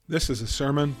This is a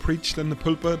sermon preached in the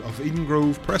pulpit of Eden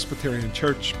Grove Presbyterian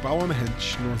Church,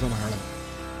 Ballynahinch, Northern Ireland,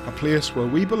 a place where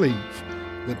we believe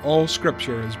that all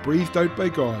Scripture is breathed out by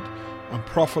God and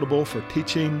profitable for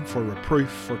teaching, for reproof,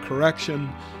 for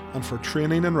correction, and for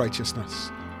training in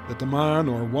righteousness, that the man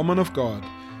or woman of God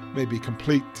may be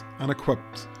complete and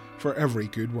equipped for every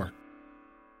good work.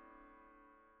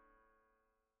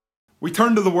 We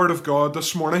turn to the Word of God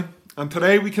this morning, and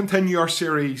today we continue our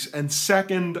series in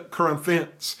 2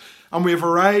 Corinthians, and we have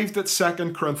arrived at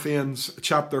 2 Corinthians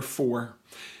chapter 4.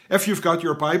 If you've got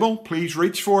your Bible, please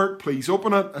reach for it, please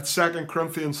open it at 2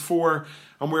 Corinthians 4,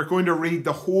 and we're going to read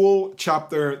the whole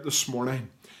chapter this morning.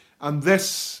 And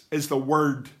this is the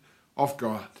Word of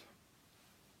God.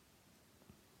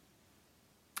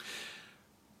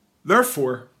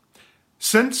 Therefore,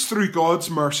 since through God's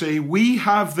mercy we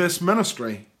have this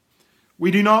ministry,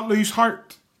 we do not lose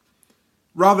heart.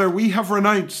 Rather, we have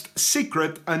renounced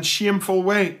secret and shameful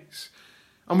ways,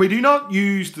 and we do not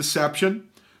use deception,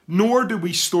 nor do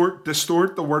we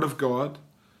distort the word of God.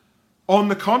 On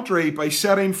the contrary, by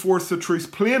setting forth the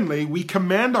truth plainly, we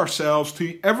commend ourselves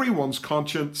to everyone's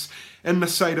conscience in the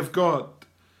sight of God.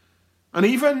 And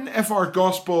even if our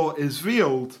gospel is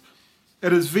veiled,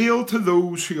 it is veiled to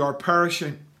those who are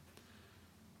perishing.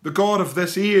 The God of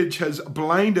this age has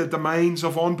blinded the minds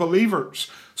of unbelievers,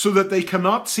 so that they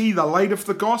cannot see the light of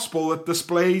the gospel that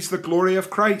displays the glory of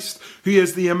Christ, who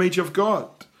is the image of God.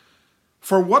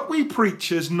 For what we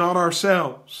preach is not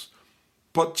ourselves,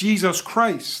 but Jesus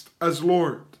Christ as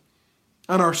Lord,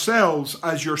 and ourselves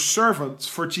as your servants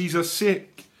for Jesus'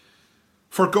 sake.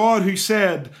 For God, who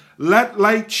said, "Let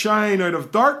light shine out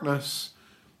of darkness,"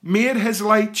 made his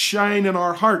light shine in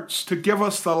our hearts to give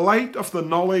us the light of the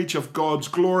knowledge of God's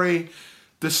glory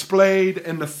displayed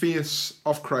in the face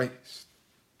of Christ.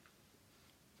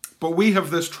 But we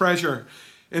have this treasure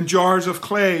in jars of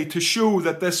clay to show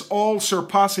that this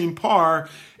all-surpassing power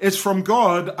is from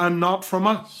God and not from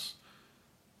us.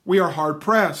 We are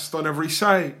hard-pressed on every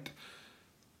side,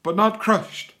 but not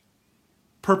crushed,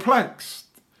 perplexed,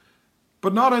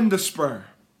 but not in despair,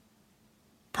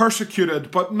 persecuted,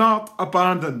 but not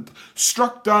abandoned,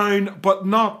 struck down, but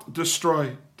not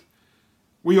destroyed.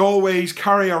 We always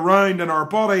carry around in our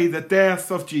body the death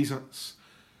of Jesus,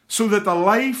 so that the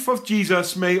life of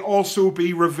Jesus may also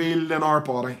be revealed in our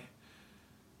body.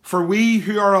 For we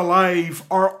who are alive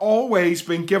are always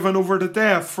being given over to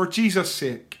death for Jesus'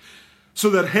 sake, so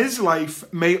that his life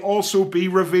may also be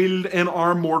revealed in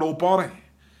our mortal body.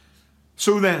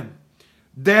 So then,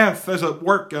 death is at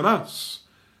work in us,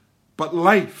 but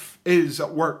life is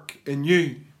at work in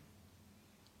you.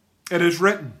 It is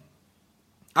written,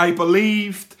 "I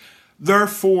believed,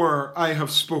 therefore I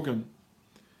have spoken."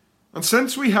 And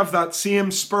since we have that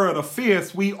same spirit of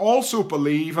faith, we also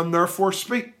believe and therefore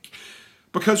speak,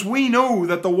 because we know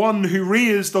that the one who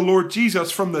raised the Lord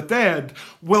Jesus from the dead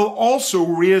will also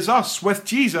raise us with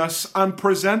Jesus and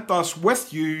present us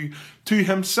with you to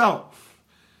himself.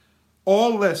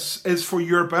 All this is for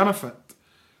your benefit,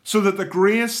 so that the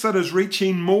grace that is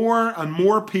reaching more and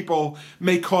more people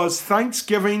may cause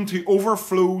thanksgiving to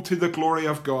overflow to the glory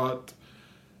of God.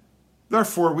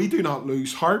 Therefore, we do not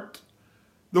lose heart.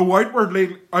 Though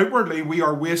outwardly we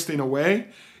are wasting away,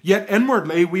 yet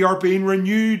inwardly we are being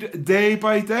renewed day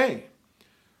by day.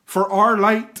 For our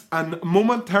light and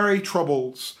momentary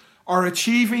troubles are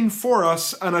achieving for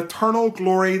us an eternal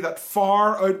glory that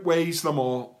far outweighs them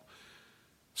all.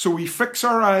 So we fix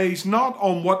our eyes not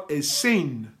on what is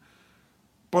seen,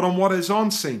 but on what is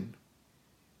unseen.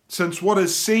 Since what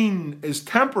is seen is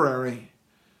temporary,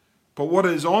 but what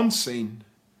is unseen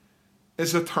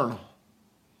is eternal.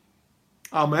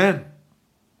 Amen.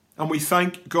 And we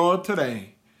thank God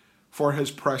today for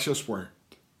his precious word.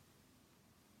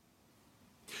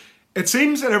 It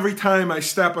seems that every time I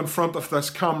step in front of this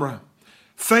camera,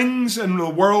 things in the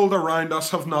world around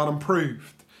us have not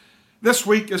improved. This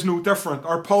week is no different.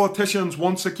 Our politicians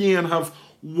once again have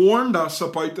warned us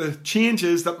about the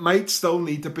changes that might still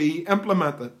need to be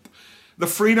implemented. The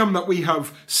freedom that we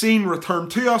have seen returned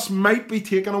to us might be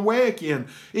taken away again.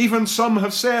 Even some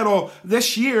have said,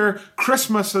 this year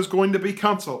Christmas is going to be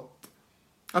cancelled.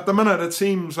 At the minute it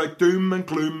seems like doom and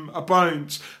gloom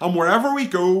abounds. And wherever we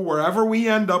go, wherever we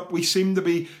end up, we seem to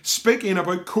be speaking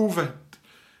about COVID.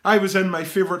 I was in my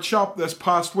favourite shop this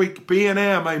past week,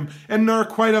 B&M. I'm in there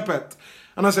quite a bit.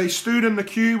 And as I stood in the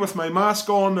queue with my mask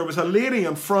on, there was a lady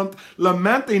in front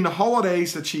lamenting the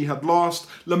holidays that she had lost,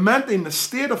 lamenting the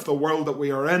state of the world that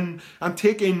we are in, and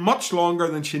taking much longer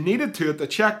than she needed to at the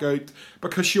checkout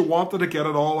because she wanted to get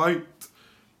it all out.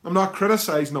 I'm not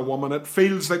criticising a woman. It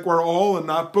feels like we're all in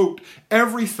that boat.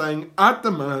 Everything at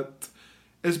the minute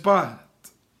is bad.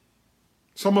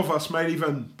 Some of us might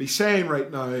even be saying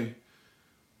right now,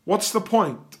 what's the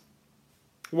point?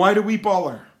 Why do we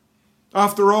bother?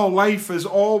 After all, life is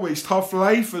always tough,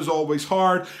 life is always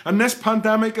hard, and this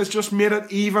pandemic has just made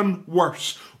it even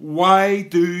worse. Why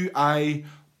do I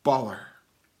bother?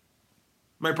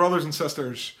 My brothers and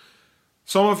sisters,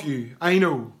 some of you, I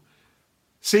know,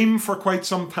 seem for quite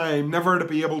some time never to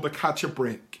be able to catch a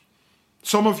break.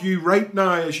 Some of you right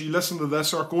now, as you listen to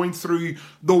this, are going through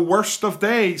the worst of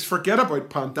days. Forget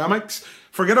about pandemics,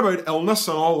 forget about illness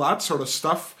and all that sort of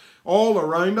stuff. All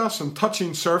around us and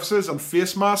touching surfaces and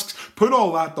face masks, put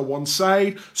all that to one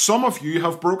side. Some of you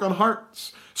have broken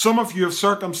hearts. Some of you have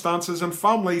circumstances and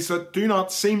families that do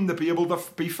not seem to be able to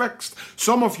be fixed.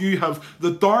 Some of you have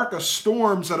the darkest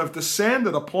storms that have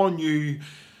descended upon you,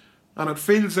 and it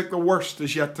feels like the worst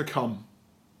is yet to come.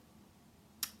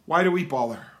 Why do we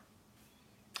bother?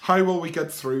 How will we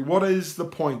get through? What is the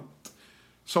point?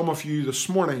 Some of you this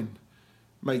morning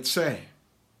might say.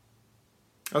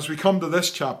 As we come to this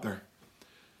chapter,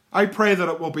 I pray that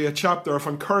it will be a chapter of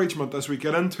encouragement as we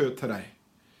get into it today.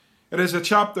 It is a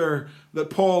chapter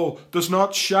that Paul does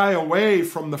not shy away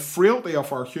from the frailty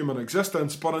of our human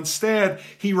existence, but instead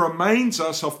he reminds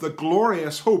us of the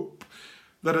glorious hope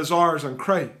that is ours in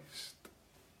Christ.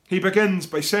 He begins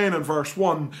by saying in verse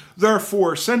 1,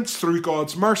 "Therefore, since through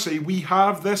God's mercy we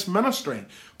have this ministry."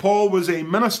 Paul was a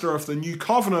minister of the new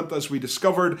covenant, as we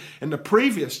discovered in the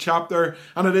previous chapter,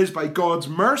 and it is by God's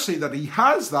mercy that he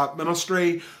has that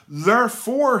ministry.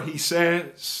 Therefore, he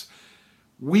says,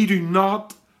 we do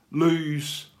not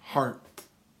lose heart.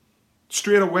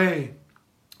 Straight away,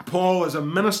 Paul, as a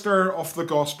minister of the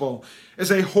gospel, is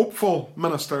a hopeful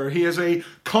minister. He is a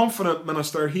confident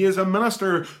minister. He is a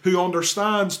minister who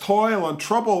understands toil and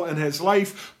trouble in his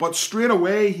life, but straight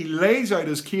away he lays out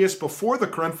his case before the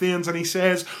Corinthians and he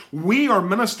says, we are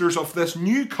ministers of this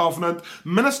new covenant,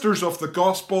 ministers of the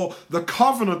gospel, the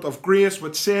covenant of grace,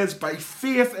 which says by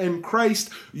faith in Christ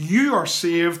you are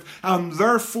saved, and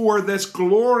therefore this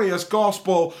glorious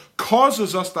gospel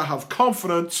causes us to have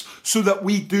confidence so that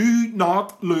we do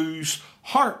not lose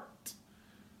heart.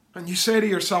 And you say to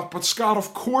yourself, but Scott,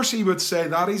 of course he would say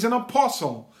that. He's an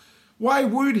apostle. Why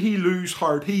would he lose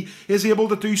heart? He is able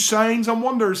to do signs and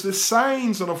wonders, the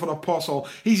signs of an apostle.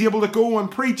 He's able to go and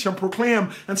preach and proclaim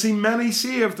and see many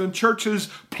saved and churches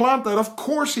planted. Of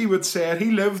course he would say it.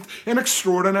 He lived in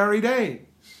extraordinary days.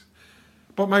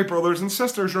 But my brothers and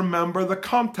sisters, remember the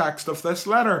context of this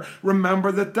letter.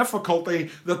 Remember the difficulty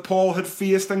that Paul had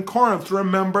faced in Corinth.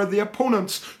 Remember the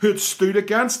opponents who had stood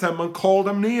against him and called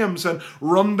him names and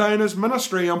run down his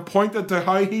ministry and pointed to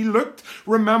how he looked.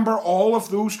 Remember all of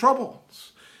those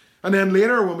troubles. And then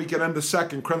later when we get into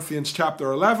 2 Corinthians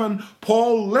chapter 11,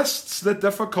 Paul lists the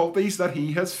difficulties that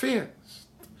he has faced.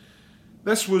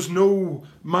 This was no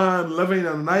man living in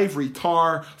an ivory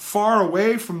tower, far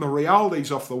away from the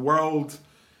realities of the world.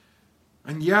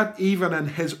 And yet, even in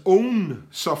his own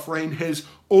suffering, his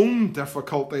own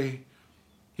difficulty,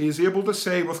 he is able to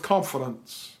say with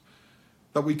confidence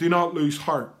that we do not lose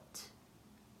heart.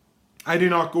 I do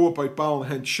not go about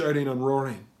Ballynahinch shouting and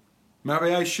roaring.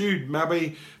 Maybe I should.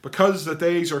 Maybe because the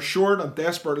days are short and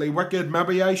desperately wicked,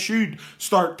 maybe I should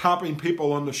start tapping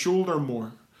people on the shoulder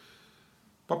more.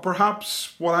 But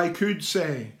perhaps what I could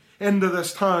say into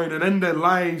this town and into the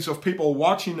lives of people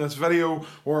watching this video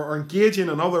or engaging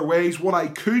in other ways, what I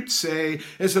could say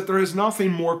is that there is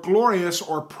nothing more glorious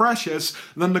or precious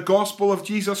than the gospel of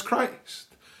Jesus Christ.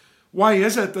 Why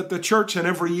is it that the church in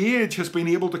every age has been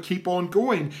able to keep on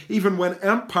going, even when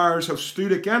empires have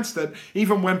stood against it,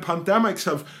 even when pandemics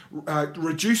have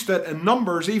reduced it in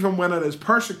numbers, even when it is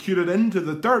persecuted into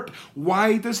the dirt?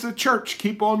 Why does the church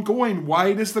keep on going?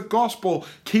 Why does the gospel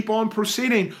keep on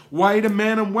proceeding? Why do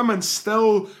men and women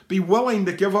still be willing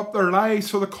to give up their lives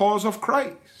for the cause of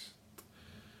Christ?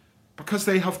 Because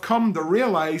they have come to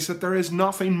realize that there is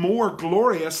nothing more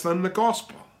glorious than the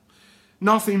gospel.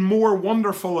 Nothing more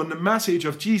wonderful than the message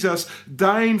of Jesus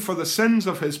dying for the sins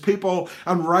of his people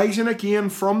and rising again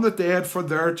from the dead for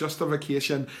their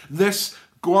justification. This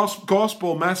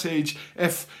gospel message,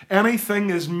 if anything,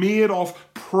 is made of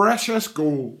precious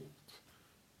gold.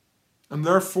 And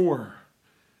therefore,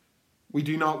 we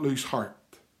do not lose heart.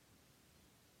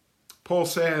 Paul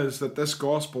says that this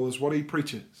gospel is what he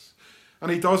preaches. And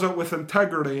he does it with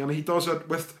integrity and he does it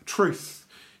with truth.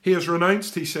 He has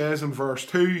renounced, he says in verse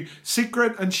 2,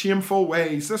 secret and shameful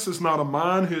ways. This is not a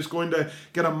man who is going to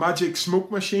get a magic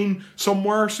smoke machine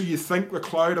somewhere so you think the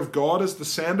cloud of God has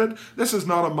descended. This is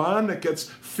not a man that gets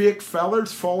fake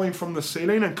feathers falling from the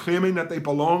ceiling and claiming that they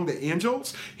belong to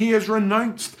angels. He has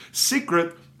renounced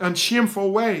secret and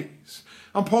shameful ways.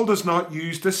 And Paul does not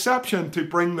use deception to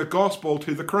bring the gospel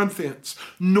to the Corinthians,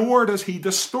 nor does he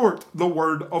distort the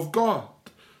word of God.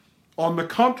 On the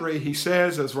contrary, he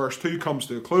says, as verse 2 comes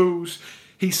to a close,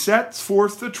 he sets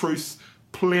forth the truth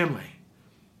plainly.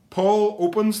 Paul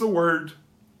opens the word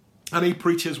and he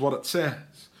preaches what it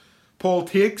says. Paul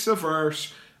takes a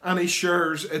verse and he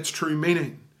shares its true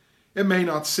meaning. It may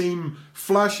not seem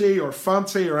flashy or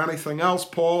fancy or anything else.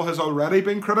 Paul has already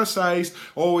been criticised.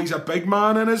 Oh, he's a big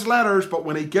man in his letters, but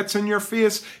when he gets in your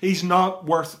face, he's not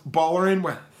worth bothering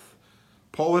with.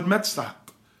 Paul admits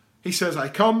that. He says,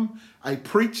 I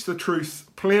preach the truth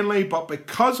plainly, but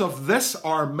because of this,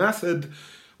 our method,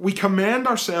 we commend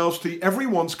ourselves to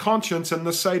everyone's conscience in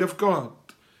the sight of God.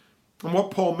 And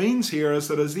what Paul means here is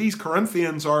that as these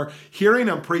Corinthians are hearing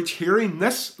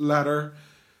this letter,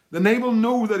 then they will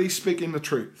know that he's speaking the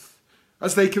truth.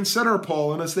 As they consider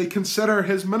Paul and as they consider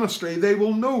his ministry, they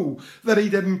will know that he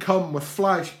didn't come with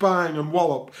flash, bang and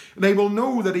wallop. They will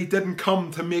know that he didn't come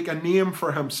to make a name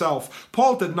for himself.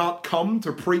 Paul did not come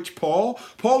to preach Paul.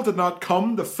 Paul did not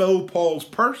come to fill Paul's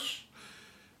purse.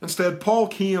 Instead, Paul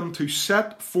came to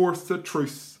set forth the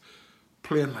truth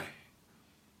plainly.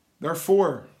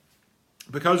 Therefore,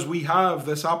 because we have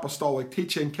this apostolic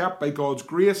teaching kept by God's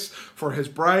grace for his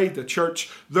bride, the church,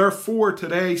 therefore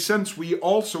today, since we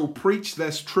also preach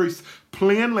this truth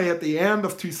plainly at the end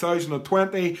of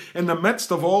 2020, in the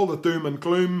midst of all the doom and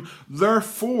gloom,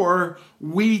 therefore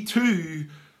we too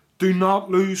do not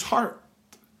lose heart.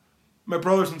 My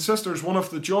brothers and sisters, one of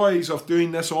the joys of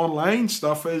doing this online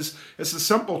stuff is the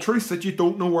simple truth that you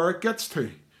don't know where it gets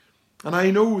to. And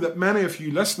I know that many of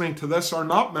you listening to this are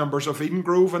not members of Eden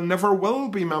Grove and never will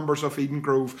be members of Eden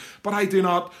Grove. But I do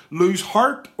not lose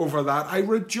heart over that. I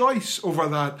rejoice over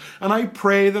that. And I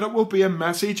pray that it will be a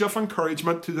message of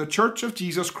encouragement to the Church of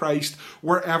Jesus Christ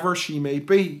wherever she may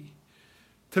be.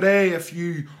 Today, if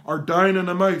you are down in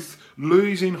the mouth,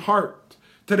 losing heart,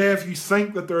 today, if you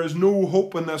think that there is no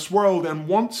hope in this world, and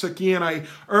once again I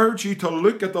urge you to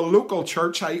look at the local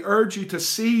church. I urge you to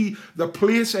see the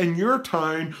place in your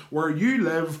town where you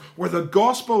live, where the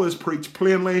gospel is preached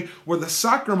plainly, where the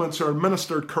sacraments are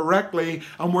administered correctly,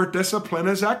 and where discipline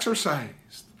is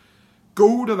exercised.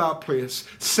 Go to that place.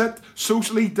 Sit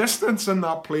socially distanced in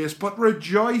that place, but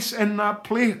rejoice in that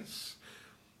place,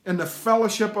 in the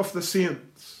fellowship of the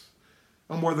saints,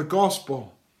 and where the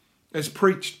gospel is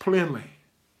preached plainly.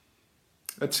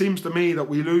 It seems to me that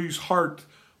we lose heart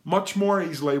much more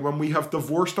easily when we have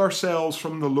divorced ourselves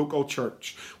from the local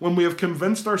church, when we have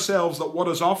convinced ourselves that what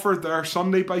is offered there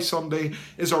Sunday by Sunday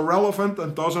is irrelevant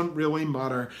and doesn't really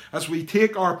matter. As we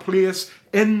take our place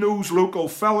in those local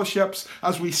fellowships,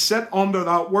 as we sit under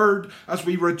that word, as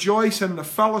we rejoice in the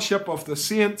fellowship of the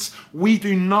saints, we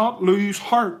do not lose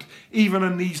heart even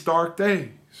in these dark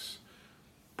days.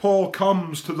 Paul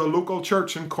comes to the local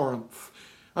church in Corinth,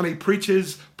 and he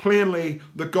preaches plainly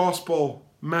the gospel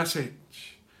message.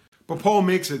 But Paul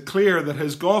makes it clear that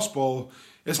his gospel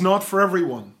is not for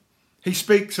everyone. He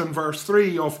speaks in verse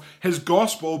 3 of his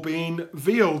gospel being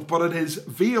veiled, but it is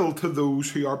veiled to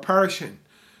those who are perishing.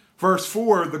 Verse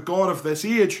 4, the God of this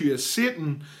age, who is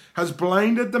Satan, has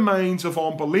blinded the minds of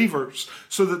unbelievers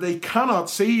so that they cannot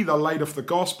see the light of the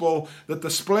gospel that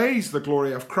displays the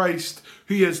glory of Christ,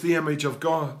 who is the image of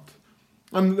God.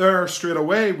 And there straight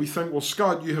away we think, well,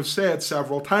 Scott, you have said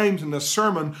several times in this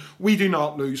sermon, we do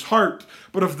not lose heart.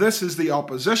 But if this is the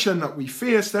opposition that we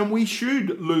face, then we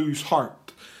should lose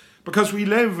heart. Because we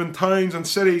live in towns and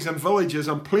cities and villages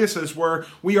and places where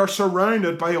we are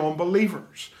surrounded by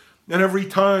unbelievers. In every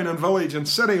town and village and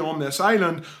city on this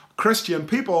island, Christian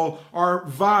people are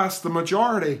vast, the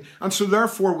majority. And so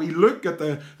therefore we look at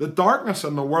the darkness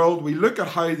in the world, we look at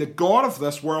how the God of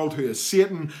this world, who is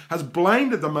Satan, has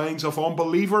blinded the minds of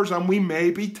unbelievers, and we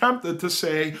may be tempted to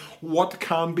say, what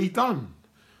can be done?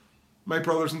 My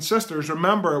brothers and sisters,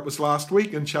 remember it was last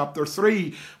week in chapter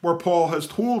 3 where Paul has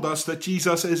told us that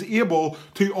Jesus is able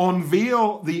to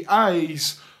unveil the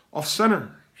eyes of sinners.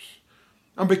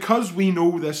 And because we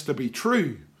know this to be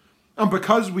true, and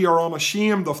because we are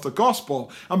unashamed of the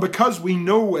gospel, and because we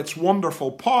know its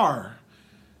wonderful power,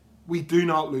 we do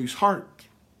not lose heart.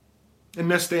 In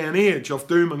this day and age of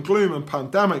doom and gloom and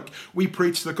pandemic, we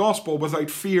preach the gospel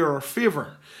without fear or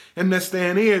favour. In this day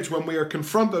and age when we are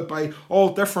confronted by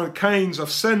all different kinds of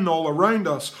sin all around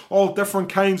us, all different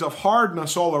kinds of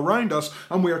hardness all around us,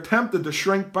 and we are tempted to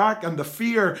shrink back into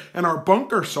fear in our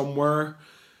bunker somewhere,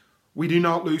 we do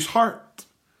not lose heart.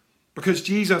 Because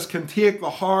Jesus can take the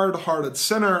hard-hearted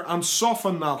sinner and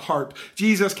soften that heart.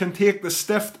 Jesus can take the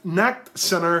stiff-necked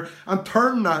sinner and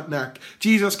turn that neck.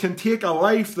 Jesus can take a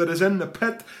life that is in the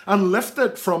pit and lift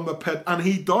it from the pit. And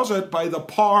he does it by the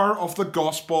power of the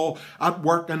gospel at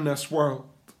work in this world.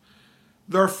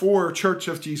 Therefore, Church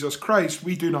of Jesus Christ,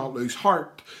 we do not lose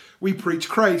heart. We preach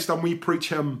Christ and we preach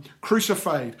him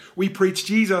crucified. We preach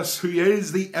Jesus, who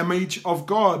is the image of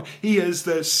God. He is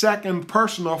the second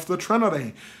person of the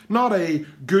Trinity. Not a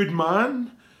good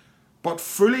man, but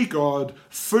fully God,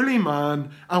 fully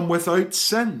man, and without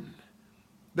sin.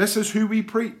 This is who we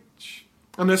preach.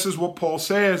 And this is what Paul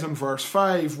says in verse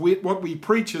 5. What we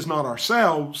preach is not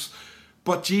ourselves,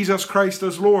 but Jesus Christ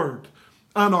as Lord,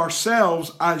 and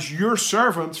ourselves as your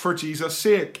servants for Jesus'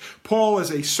 sake. Paul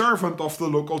is a servant of the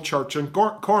local church in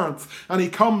Corinth, and he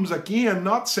comes again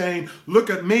not saying, look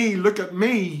at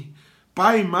me,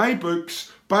 buy my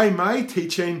books, buy my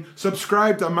teaching,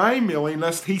 subscribe to my mailing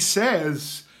list. He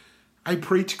says, I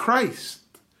preach Christ.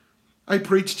 I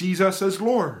preach Jesus as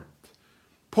Lord.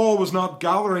 Paul was not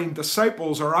gathering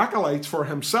disciples or acolytes for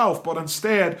himself, but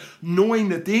instead, knowing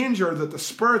the danger that the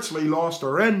spiritually lost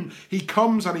are in, he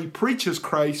comes and he preaches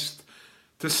Christ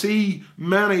to see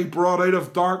many brought out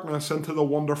of darkness into the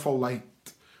wonderful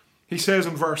light. He says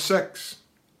in verse 6,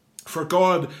 for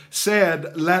God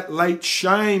said, let light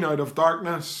shine out of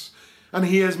darkness. And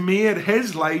he has made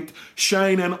his light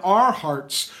shine in our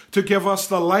hearts to give us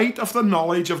the light of the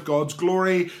knowledge of God's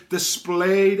glory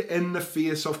displayed in the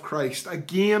face of Christ.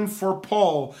 Again, for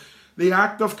Paul, the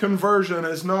act of conversion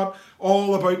is not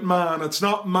all about man. It's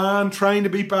not man trying to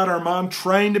be better, man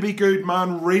trying to be good,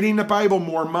 man reading the Bible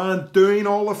more, man doing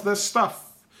all of this stuff.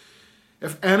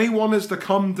 If anyone is to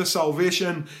come to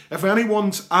salvation, if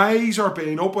anyone's eyes are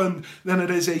being opened, then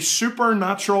it is a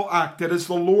supernatural act. It is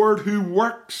the Lord who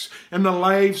works in the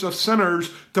lives of sinners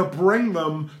to bring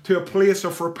them to a place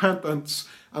of repentance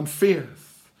and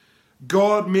faith.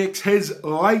 God makes his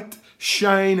light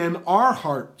shine in our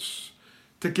hearts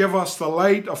to give us the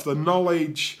light of the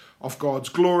knowledge of God's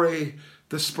glory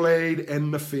displayed in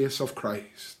the face of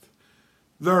Christ.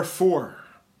 Therefore,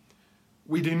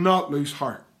 we do not lose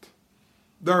heart.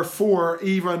 Therefore,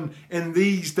 even in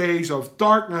these days of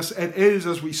darkness, it is,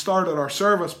 as we started our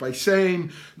service by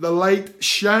saying, the light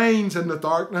shines in the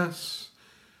darkness,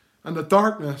 and the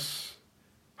darkness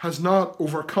has not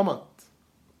overcome it.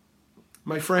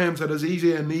 My friends, it is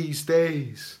easy in these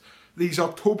days, these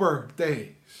October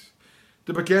days,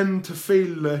 to begin to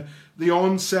feel the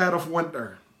onset of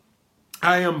winter.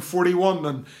 I am 41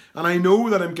 and I know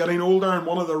that I'm getting older, and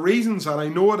one of the reasons that I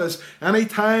know it is any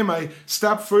time I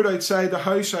step foot outside the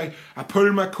house, I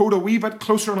pull my coat a wee bit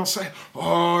closer and I'll say,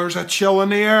 oh, there's a chill in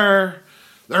the air.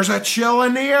 There's a chill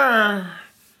in the air.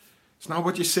 It's not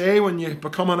what you say when you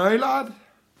become an owl lad.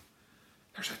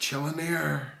 There's a chill in the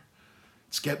air.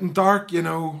 It's getting dark, you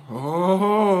know.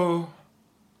 Oh.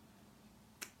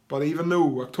 But even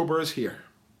though October is here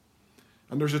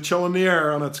and there's a chill in the air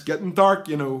and it's getting dark,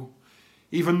 you know,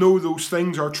 even though those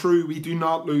things are true, we do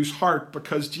not lose heart,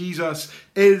 because Jesus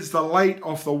is the light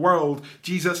of the world.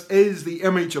 Jesus is the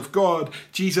image of God.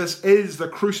 Jesus is the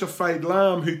crucified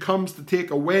Lamb who comes to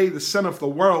take away the sin of the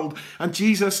world. And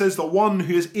Jesus is the one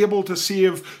who is able to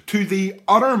save to the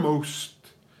uttermost,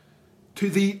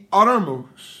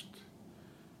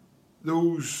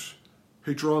 those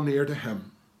who draw near to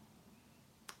him.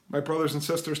 My brothers and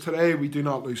sisters, today we do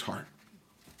not lose heart.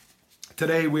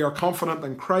 Today we are confident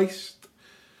in Christ.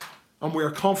 And we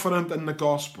are confident in the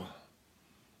gospel.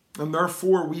 And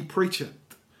therefore we preach it.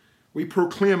 We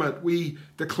proclaim it. We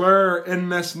declare in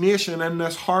this nation, in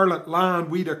this harlot land,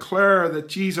 we declare that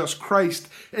Jesus Christ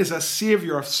is a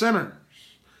saviour of sinners.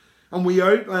 And we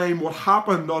outline what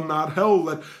happened on that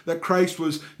hill, that Christ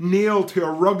was nailed to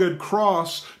a rugged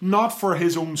cross, not for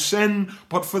his own sin,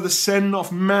 but for the sin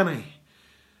of many.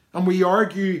 And we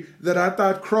argue that at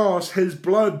that cross, his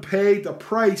blood paid the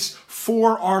price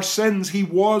for our sins. He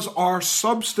was our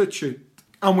substitute.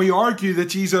 And we argue that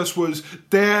Jesus was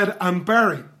dead and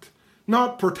buried.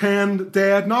 Not pretend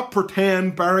dead, not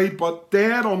pretend buried, but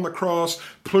dead on the cross,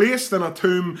 placed in a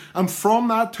tomb, and from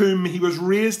that tomb he was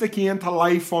raised again to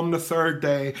life on the third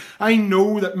day. I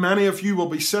know that many of you will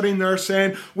be sitting there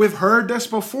saying, we've heard this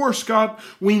before, Scott.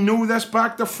 We know this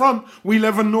back to front. We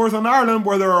live in Northern Ireland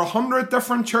where there are 100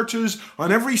 different churches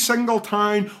on every single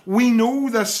town. We know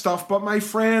this stuff, but my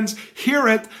friends, hear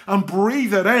it and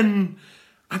breathe it in,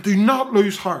 and do not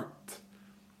lose heart.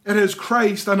 It is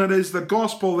Christ and it is the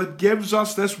gospel that gives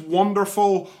us this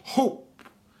wonderful hope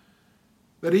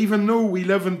that even though we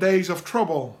live in days of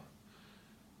trouble,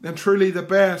 then truly the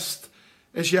best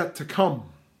is yet to come.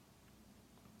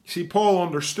 You see, Paul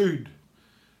understood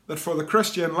that for the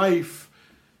Christian life,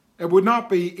 it would not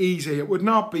be easy. It would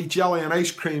not be jelly and ice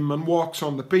cream and walks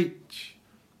on the beach.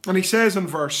 And he says in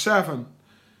verse 7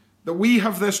 that we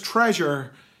have this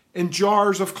treasure in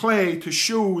jars of clay to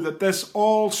show that this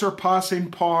all-surpassing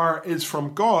power is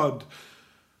from God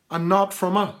and not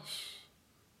from us.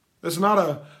 Isn't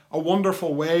that a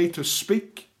wonderful way to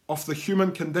speak of the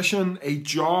human condition? A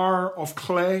jar of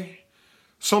clay,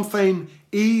 something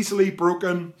easily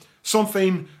broken,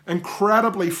 something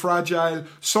incredibly fragile,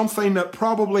 something that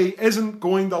probably isn't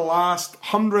going to last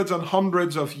hundreds and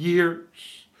hundreds of years.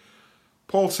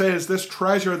 Paul says this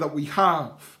treasure that we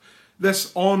have,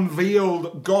 this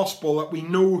unveiled gospel that we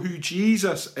know who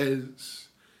Jesus is,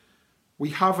 we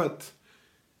have it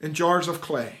in jars of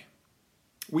clay.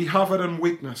 We have it in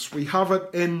weakness. We have it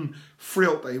in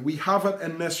frailty. We have it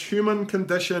in this human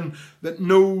condition that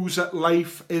knows that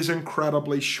life is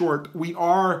incredibly short. We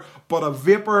are but a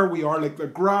vapor. We are like the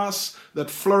grass that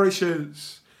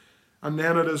flourishes and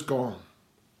then it is gone.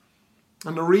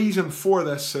 And the reason for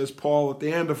this, says Paul at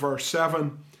the end of verse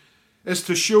 7, is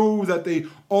to show that the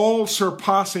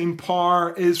all-surpassing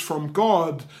power is from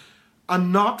God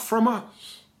and not from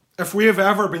us. If we have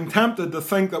ever been tempted to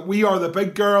think that we are the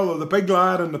big girl or the big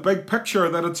lad in the big picture,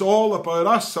 that it's all about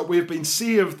us, that we've been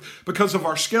saved because of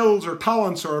our skills or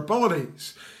talents or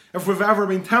abilities, if we've ever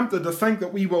been tempted to think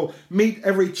that we will meet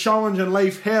every challenge in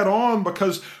life head on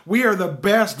because we are the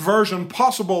best version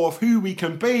possible of who we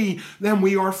can be, then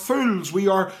we are fools. We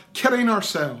are kidding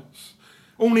ourselves.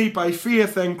 Only by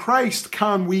faith in Christ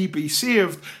can we be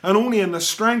saved, and only in the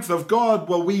strength of God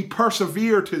will we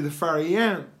persevere to the very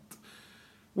end.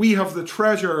 We have the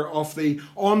treasure of the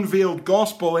unveiled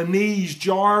gospel in these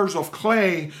jars of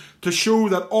clay to show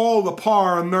that all the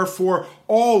power and therefore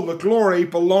all the glory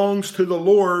belongs to the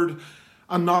Lord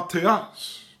and not to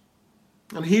us.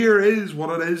 And here is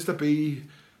what it is to be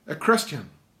a Christian.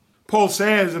 Paul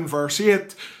says in verse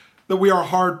 8 that we are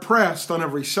hard pressed on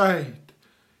every side.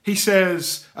 He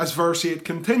says, as verse 8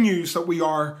 continues, that we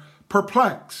are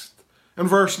perplexed. In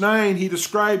verse 9, he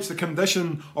describes the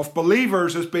condition of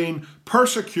believers as being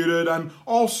persecuted and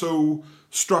also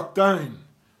struck down.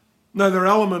 Now, there are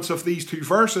elements of these two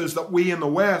verses that we in the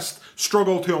West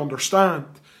struggle to understand.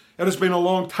 It has been a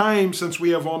long time since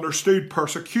we have understood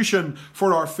persecution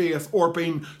for our faith or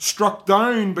been struck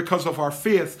down because of our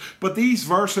faith. But these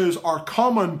verses are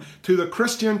common to the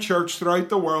Christian church throughout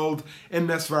the world in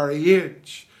this very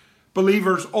age.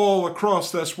 Believers all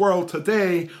across this world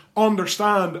today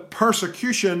understand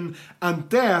persecution and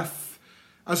death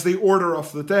as the order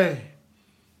of the day.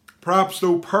 Perhaps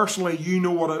though personally you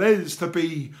know what it is to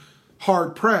be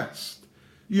hard pressed.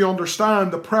 You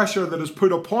understand the pressure that is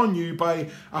put upon you by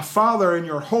a father in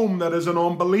your home that is an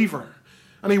unbeliever.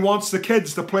 And he wants the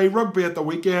kids to play rugby at the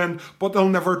weekend, but they'll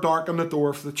never darken the door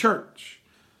of the church.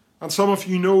 And some of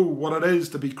you know what it is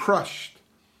to be crushed.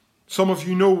 Some of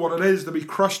you know what it is to be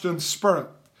crushed in spirit,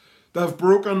 to have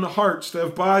broken hearts, to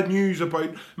have bad news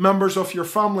about members of your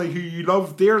family who you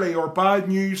love dearly, or bad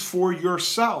news for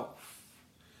yourself.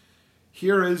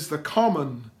 Here is the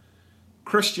common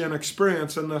Christian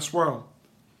experience in this world.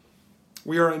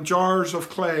 We are in jars of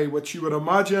clay, which you would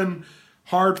imagine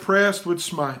hard-pressed would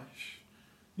smash.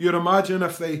 You'd imagine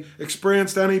if they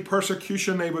experienced any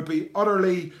persecution, they would be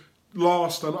utterly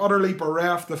lost and utterly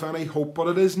bereft of any hope. But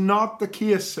it is not the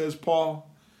case, says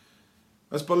Paul.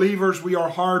 As believers, we are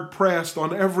hard pressed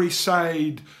on every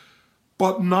side,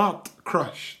 but not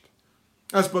crushed.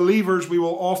 As believers, we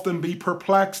will often be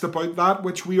perplexed about that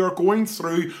which we are going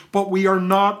through, but we are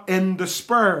not in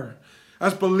despair.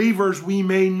 As believers, we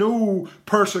may know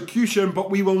persecution, but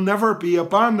we will never be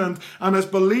abandoned. And as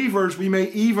believers, we may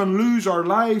even lose our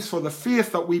lives for the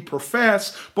faith that we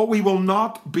profess, but we will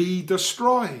not be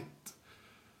destroyed.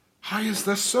 How is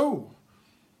this so?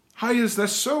 How is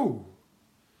this so?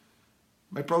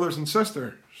 My brothers and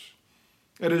sisters,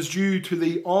 it is due to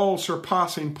the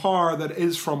all-surpassing power that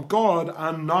is from God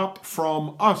and not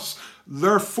from us.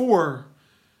 Therefore,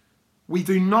 we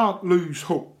do not lose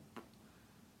hope.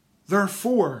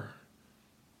 Therefore,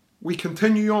 we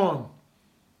continue on.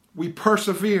 We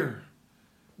persevere.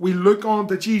 We look on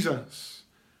to Jesus,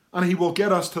 and he will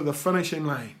get us to the finishing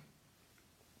line.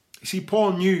 You see,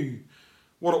 Paul knew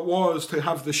what it was to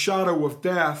have the shadow of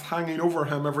death hanging over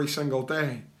him every single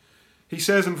day. He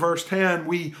says in verse 10,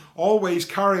 we always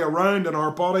carry around in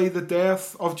our body the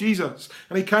death of Jesus.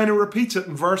 And he kind of repeats it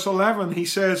in verse 11. He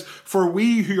says, for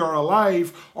we who are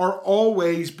alive are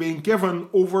always being given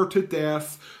over to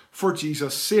death for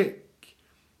Jesus' sake.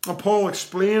 And Paul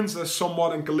explains this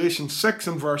somewhat in Galatians 6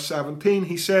 and verse 17.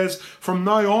 He says, from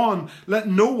now on, let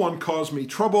no one cause me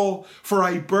trouble, for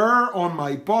I bear on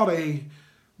my body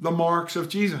the marks of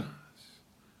Jesus.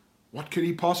 What could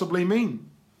he possibly mean?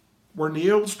 Were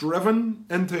nails driven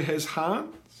into his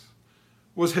hands?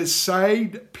 Was his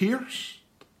side pierced?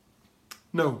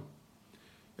 No.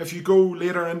 If you go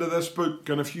later into this book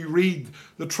and if you read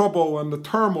the trouble and the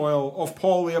turmoil of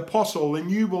Paul the Apostle, then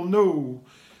you will know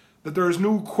that there is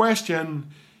no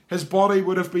question his body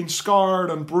would have been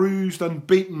scarred and bruised and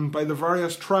beaten by the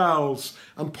various trials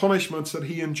and punishments that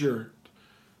he endured.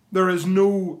 There is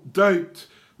no doubt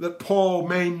that Paul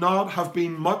may not have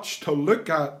been much to look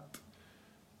at,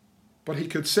 but he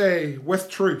could say with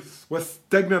truth, with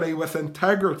dignity, with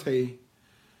integrity,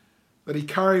 that he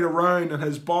carried around in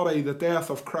his body the death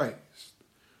of Christ.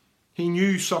 He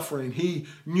knew suffering. He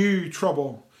knew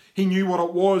trouble. He knew what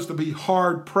it was to be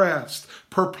hard-pressed,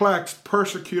 perplexed,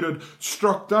 persecuted,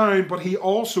 struck down, but he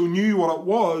also knew what it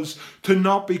was to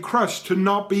not be crushed, to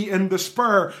not be in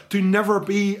despair, to never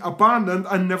be abandoned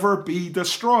and never be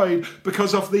destroyed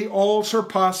because of the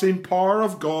all-surpassing power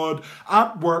of God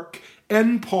at work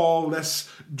in Paul, this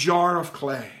jar of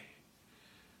clay.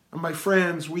 And my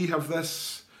friends, we have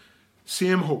this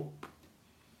same hope.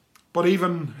 But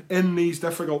even in these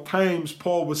difficult times,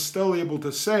 Paul was still able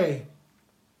to say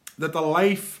that the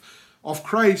life of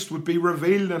Christ would be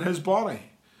revealed in his body.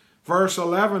 Verse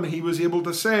 11, he was able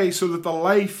to say, so that the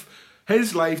life,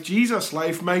 his life, Jesus'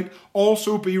 life, might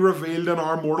also be revealed in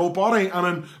our mortal body. And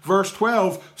in verse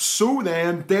 12, so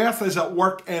then death is at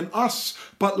work in us,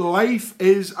 but life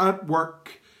is at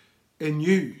work in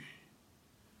you.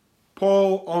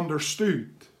 Paul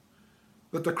understood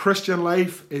that the Christian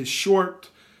life is short.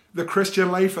 The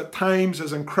Christian life at times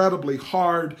is incredibly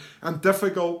hard and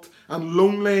difficult and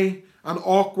lonely and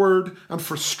awkward and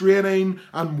frustrating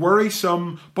and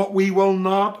worrisome, but we will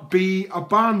not be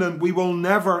abandoned. We will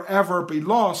never ever be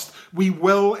lost. We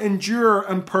will endure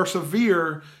and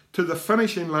persevere to the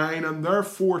finishing line, and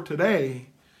therefore today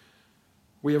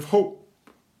we have hope.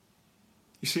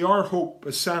 You see, our hope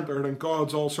is centered in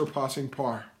God's all-surpassing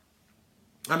power.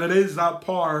 And it is that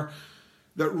power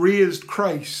that raised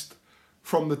Christ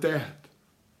from the dead.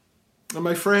 And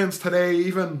my friends, today,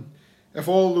 even if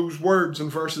all those words in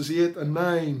verses 8 and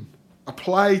 9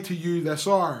 apply to you this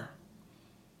hour,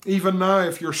 even now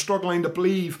if you're struggling to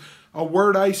believe a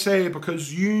word I say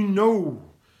because you know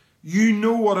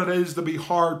what it is to be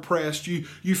hard pressed. You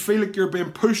feel like you're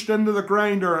being pushed into the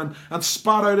grinder and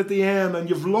spat out at the end, and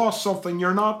you've lost something.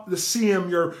 You're not the same.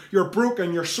 You're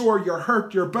broken, you're sore, you're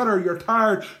hurt, you're bitter, you're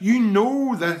tired. You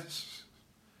know this.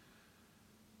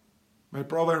 My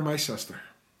brother, my sister,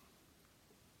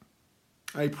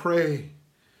 I pray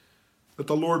that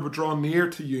the Lord would draw near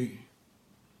to you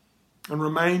and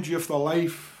remind you of the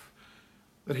life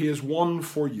that he has won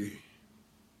for you.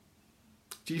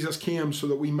 Jesus came so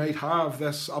that we might have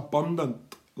this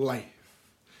abundant life.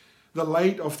 The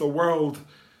light of the world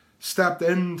stepped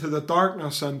into the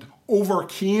darkness and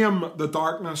overcame the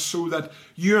darkness so that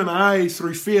you and I,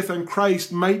 through faith in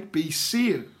Christ, might be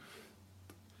saved.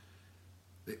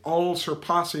 The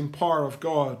all-surpassing power of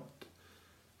God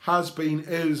has been,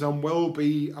 is, and will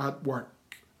be at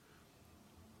work.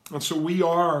 And so we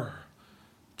are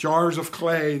jars of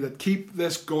clay that keep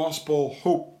this gospel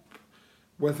hope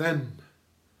within.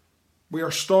 We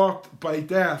are stalked by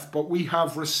death, but we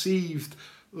have received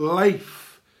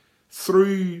life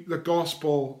through the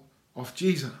gospel of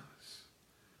Jesus.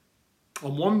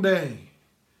 And one day,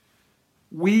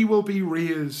 we will be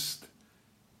raised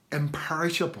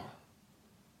imperishable.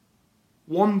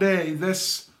 One day,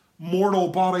 this mortal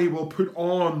body will put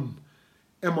on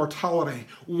immortality.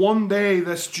 One day,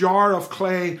 this jar of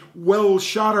clay will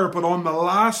shatter, but on the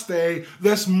last day,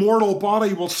 this mortal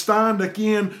body will stand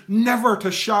again, never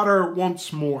to shatter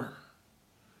once more.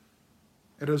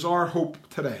 It is our hope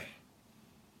today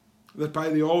that by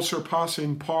the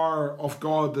all-surpassing power of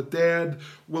God, the dead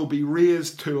will be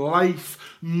raised to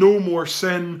life. No more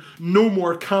sin, no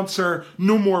more cancer,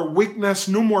 no more weakness,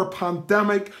 no more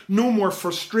pandemic, no more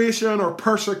frustration or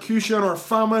persecution or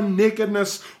famine,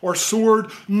 nakedness or sword,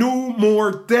 no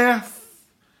more death.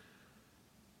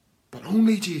 But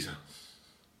only Jesus.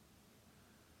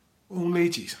 Only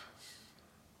Jesus.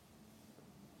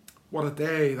 What a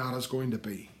day that is going to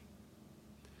be.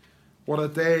 What a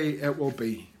day it will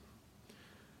be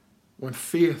when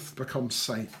faith becomes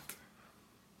sight.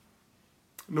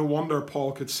 No wonder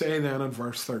Paul could say then in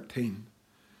verse 13,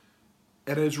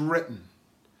 it is written,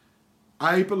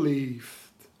 I believed,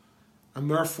 and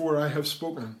therefore I have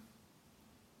spoken.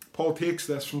 Paul takes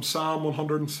this from Psalm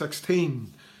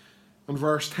 116 and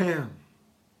verse 10.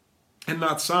 In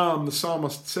that psalm, the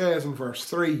psalmist says in verse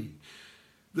 3,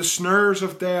 the snares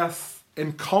of death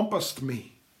encompassed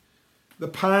me. The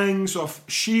pangs of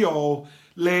Sheol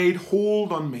laid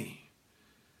hold on me.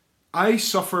 I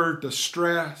suffered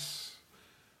distress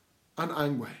and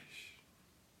anguish.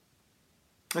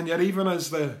 And yet even as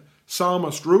the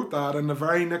psalmist wrote that, in the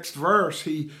very next verse,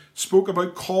 he spoke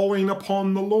about calling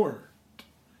upon the Lord.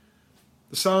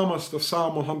 The psalmist of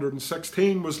Psalm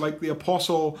 116 was like the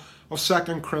apostle of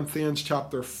 2 Corinthians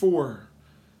chapter 4.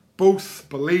 Both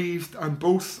believed and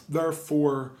both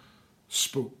therefore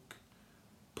spoke.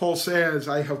 Paul says,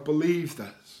 I have believed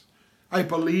this. I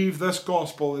believe this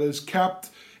gospel. It is kept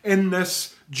in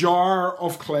this jar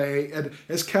of clay. It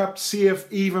is kept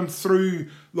safe even through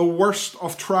the worst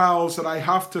of trials that I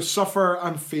have to suffer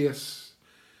and face.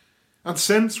 And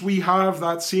since we have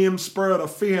that same spirit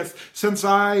of faith, since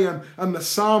I and the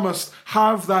psalmist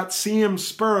have that same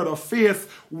spirit of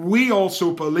faith, we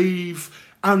also believe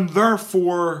and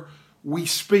therefore we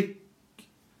speak.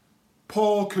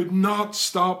 Paul could not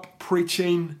stop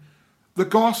preaching the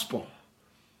gospel.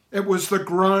 It was the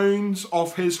grounds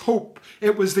of his hope.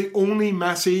 It was the only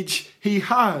message he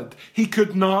had. He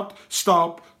could not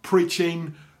stop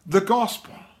preaching the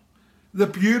gospel. The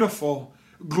beautiful,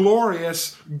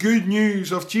 glorious good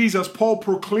news of Jesus. Paul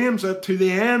proclaims it to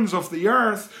the ends of the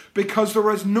earth because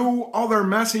there is no other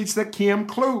message that came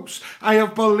close. I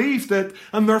have believed it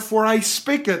and therefore I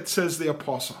speak it, says the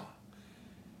apostle.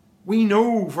 We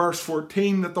know, verse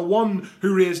 14, that the one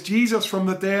who raised Jesus from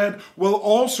the dead will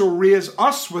also raise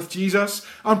us with Jesus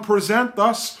and present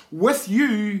us with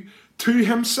you to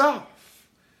himself.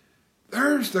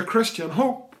 There's the Christian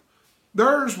hope.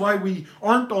 There's why we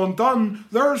aren't undone.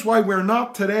 There's why we're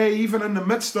not today, even in the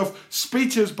midst of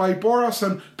speeches by Boris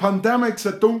and pandemics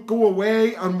that don't go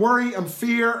away, and worry and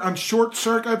fear and short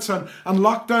circuits and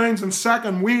lockdowns and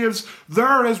second waves.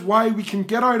 There is why we can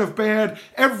get out of bed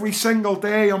every single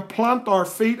day and plant our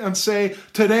feet and say,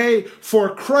 today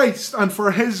for Christ and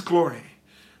for his glory.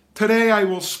 Today I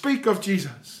will speak of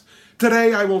Jesus.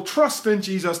 Today I will trust in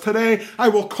Jesus. Today I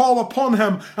will call upon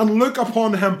him and look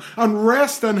upon him and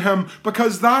rest in him,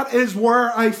 because that is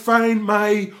where I find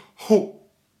my hope.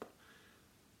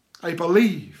 I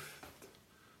believe,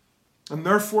 and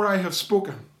therefore I have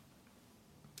spoken.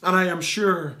 And I am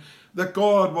sure that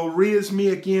God will raise me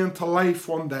again to life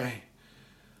one day.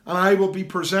 And I will be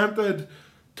presented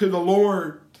to the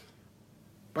Lord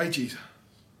by Jesus.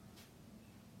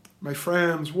 My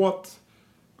friends, what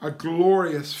a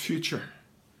glorious future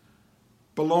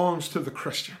belongs to the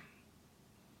Christian.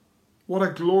 What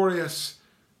a glorious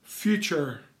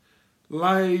future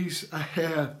lies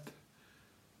ahead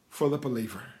for the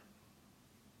believer.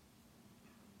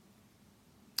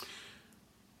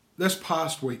 This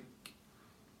past week,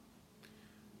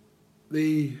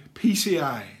 the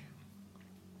PCI,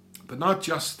 but not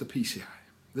just the PCI,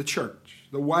 the church,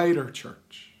 the wider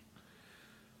church,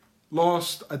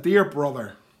 lost a dear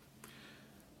brother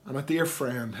and a dear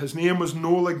friend. His name was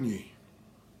Noel Agnew.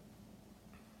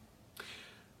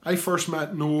 I first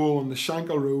met Noel on the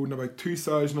Shankill Road in about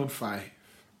 2005.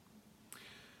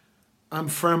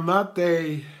 And from that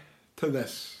day to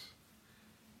this,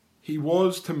 he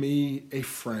was to me a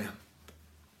friend,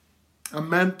 a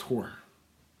mentor.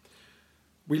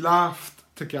 We laughed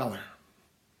together.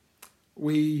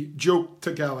 We joked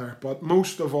together, but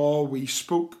most of all, we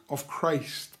spoke of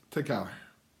Christ together.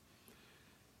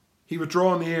 He would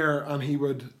draw near and he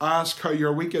would ask how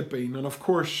your week had been. And of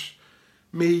course,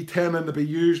 me tending to be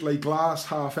usually glass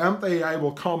half empty, I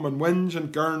will come and whinge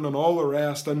and gurn and all the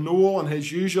rest. And Noel, in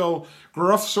his usual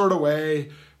gruff sort of way,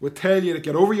 would tell you to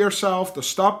get over yourself, to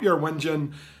stop your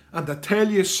whinging, and to tell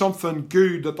you something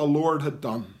good that the Lord had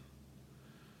done.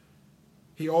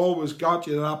 He always got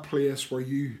you to that place where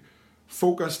you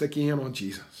focused again on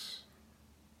Jesus.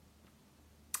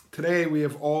 Today we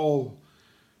have all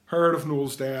heard of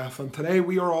Noel's death, and today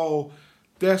we are all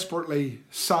desperately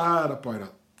sad about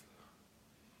it.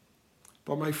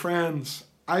 But my friends,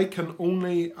 I can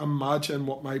only imagine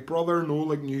what my brother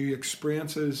Noel Agnew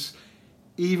experiences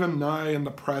even now in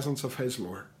the presence of his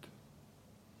Lord.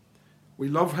 We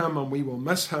love him and we will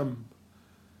miss him,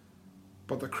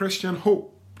 but the Christian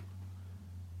hope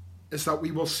is that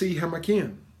we will see him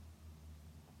again.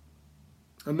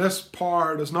 And this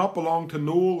power does not belong to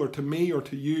Noel or to me or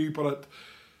to you, but it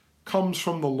comes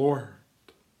from the Lord.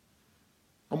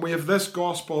 And we have this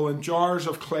gospel in jars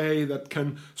of clay that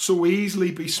can so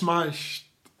easily be smashed,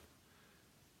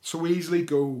 so easily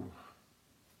go.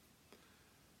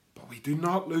 But we do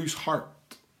not lose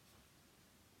heart.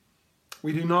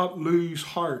 We do not lose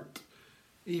heart,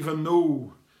 even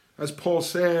though, as Paul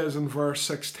says in verse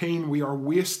 16, we are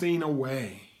wasting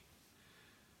away.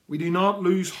 We do not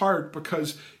lose heart,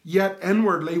 because yet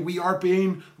inwardly we are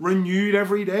being renewed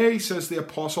every day, says the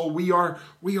apostle. We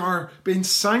are being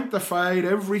sanctified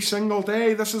every single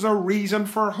day. This is a reason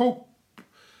for hope.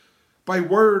 By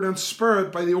word and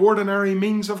spirit, by the ordinary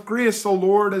means of grace, the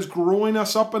Lord is growing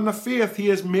us up in the faith. He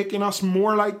is making us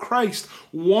more like Christ.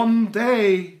 One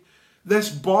day, this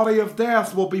body of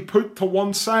death will be put to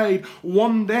one side.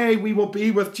 One day we will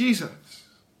be with Jesus.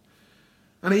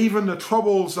 And even the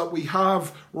troubles that we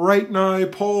have right now,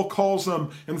 Paul calls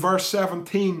them in verse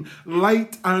 17,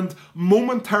 light and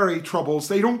momentary troubles.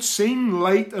 They don't seem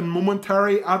light and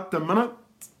momentary at the minute.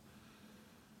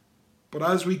 But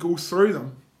as we go through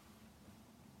them,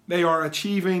 they are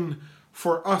achieving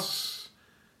for us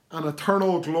an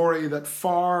eternal glory that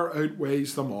far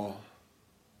outweighs them all.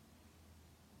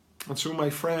 And so,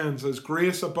 my friends, as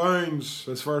grace abounds,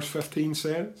 as verse 15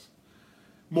 says,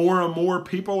 more and more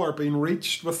people are being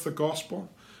reached with the gospel.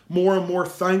 More and more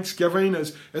thanksgiving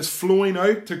is flowing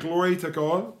out to glory to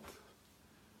God.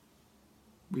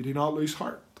 We do not lose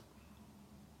heart.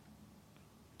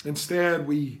 Instead,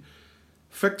 we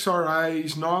fix our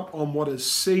eyes not on what is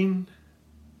seen,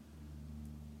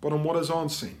 but on what is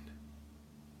unseen.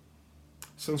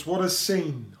 Since what is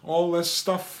seen, all this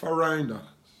stuff around us,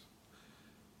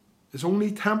 is only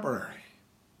temporary.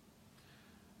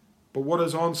 But what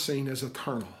is unseen is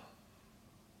eternal.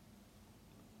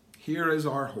 Here is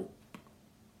our hope.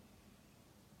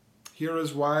 Here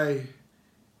is why,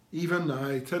 even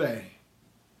now, today,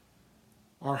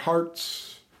 our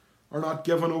hearts are not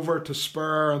given over to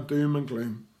despair and doom and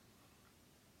gloom.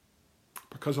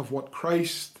 Because of what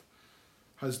Christ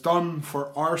has done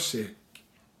for our sake,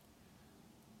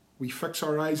 we fix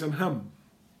our eyes on Him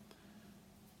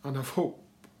and have hope.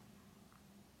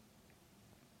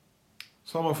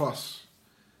 Some of us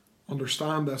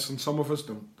understand this and some of us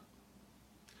don't.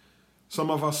 Some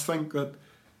of us think that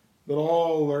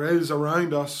all there is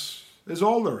around us is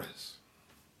all there is.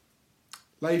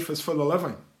 Life is for the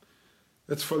living.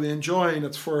 It's for the enjoying.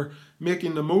 It's for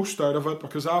making the most out of it,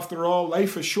 because after all,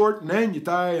 life is short and then you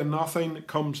die and nothing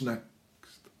comes next.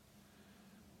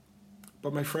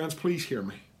 But my friends, please hear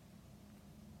me.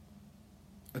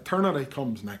 Eternity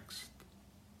comes next.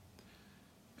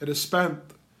 It is spent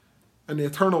in the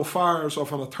eternal fires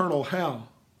of an eternal hell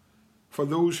for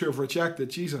those who have rejected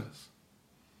Jesus.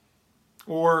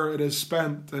 Or it is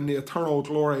spent in the eternal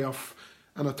glory of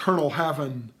an eternal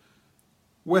heaven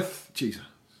with Jesus.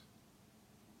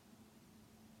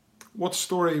 What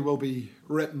story will be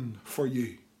written for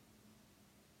you?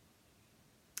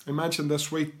 I mentioned this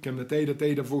week in the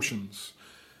day-to-day devotions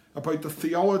about the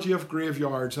theology of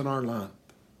graveyards in our land.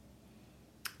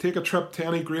 Take a trip to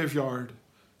any graveyard,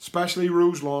 especially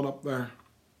Roselawn up there,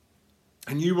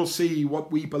 and you will see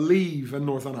what we believe in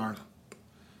Northern Ireland.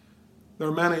 There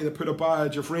are many that put a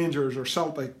badge of Rangers or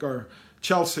Celtic or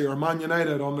Chelsea or Man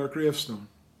United on their gravestone.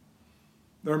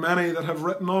 There are many that have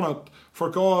written on it, for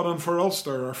God and for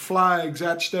Ulster, or flags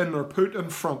etched in or put in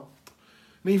front.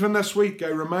 And even this week I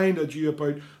reminded you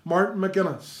about Martin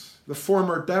McGuinness, the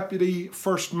former Deputy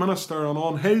First Minister, and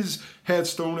on his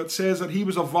headstone it says that he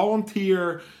was a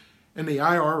volunteer in the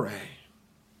IRA.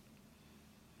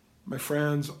 My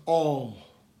friends, all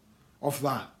of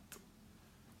that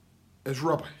is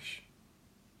rubbish.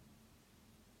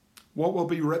 What will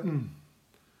be written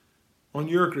on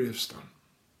your gravestone?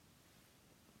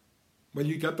 Will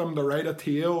you get them to write a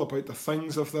tale about the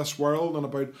things of this world and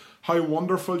about how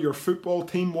wonderful your football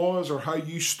team was, or how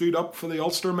you stood up for the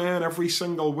Ulster men every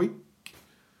single week?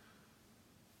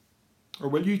 Or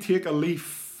will you take a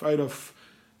leaf out of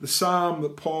the psalm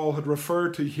that Paul had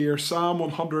referred to here, Psalm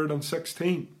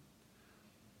 116?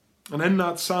 And in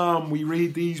that psalm we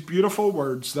read these beautiful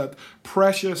words, that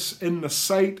precious in the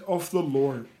sight of the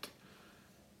Lord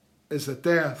is the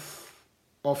death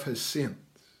of his saints.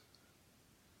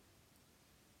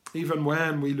 Even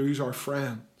when we lose our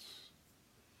friends,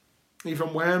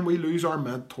 even when we lose our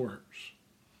mentors,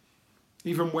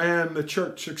 even when the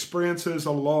church experiences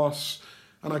a loss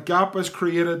and a gap is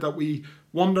created that we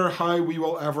wonder how we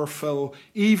will ever fill,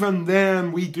 even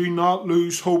then we do not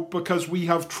lose hope, because we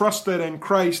have trusted in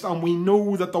Christ and we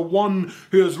know that the one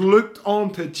who has looked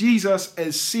unto Jesus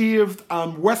is saved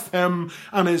and with him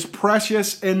and is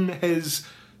precious in his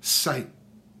sight.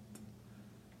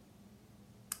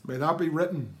 May that be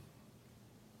written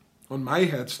on my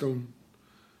headstone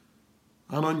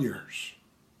and on yours,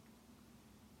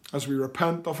 as we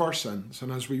repent of our sins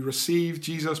and as we receive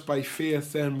Jesus by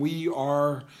faith. Then we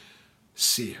are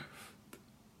saved.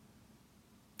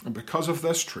 And because of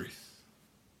this truth,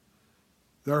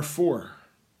 therefore,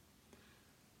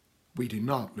 we do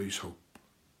not lose hope.